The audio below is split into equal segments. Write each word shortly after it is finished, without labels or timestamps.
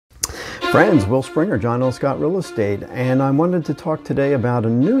Friends, Will Springer, John L. Scott Real Estate, and I wanted to talk today about a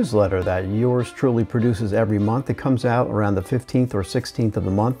newsletter that yours truly produces every month. It comes out around the 15th or 16th of the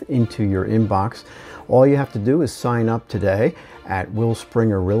month into your inbox. All you have to do is sign up today at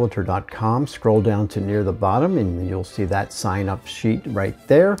willspringerrealtor.com. Scroll down to near the bottom and you'll see that sign up sheet right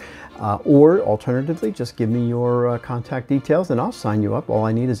there. Or alternatively, just give me your contact details and I'll sign you up. All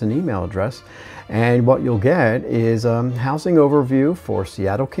I need is an email address. And what you'll get is a housing overview for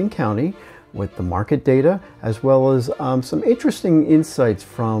Seattle, King County with the market data, as well as some interesting insights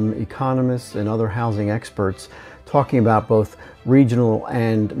from economists and other housing experts talking about both regional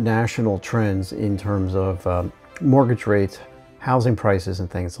and national trends in terms of mortgage rates, housing prices and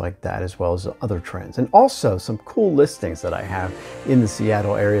things like that, as well as other trends. And also some cool listings that I have in the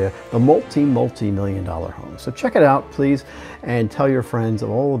Seattle area, the multi-million-dollar homes. So check it out, please, and tell your friends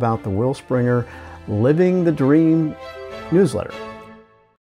all about the Will Springer Living the Dream newsletter.